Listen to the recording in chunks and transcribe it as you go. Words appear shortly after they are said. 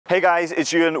Hey guys,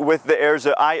 it's Ewan with the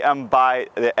Airzo. I am by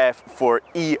the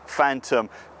F4E Phantom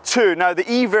 2. Now the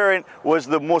E variant was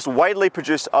the most widely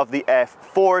produced of the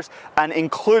F-4s and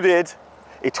included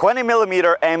a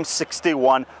 20mm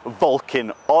M61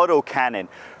 Vulcan autocannon.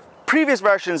 Previous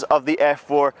versions of the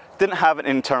F4 didn't have an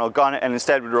internal gun and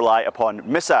instead would rely upon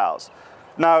missiles.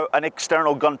 Now, an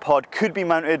external gun pod could be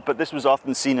mounted, but this was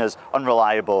often seen as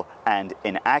unreliable and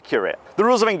inaccurate. The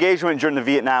rules of engagement during the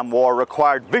Vietnam War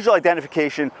required visual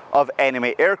identification of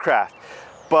enemy aircraft,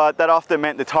 but that often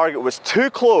meant the target was too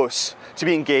close to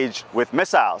be engaged with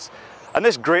missiles. And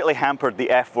this greatly hampered the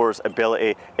F-4's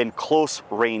ability in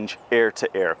close-range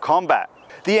air-to-air combat.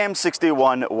 The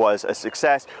M61 was a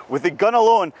success, with the gun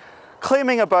alone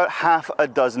claiming about half a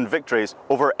dozen victories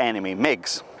over enemy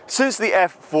MiGs. Since the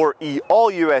F-4E,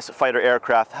 all US fighter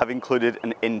aircraft have included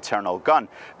an internal gun,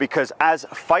 because as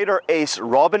fighter ace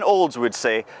Robin Olds would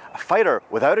say, a fighter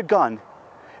without a gun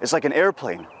is like an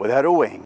airplane without a wing.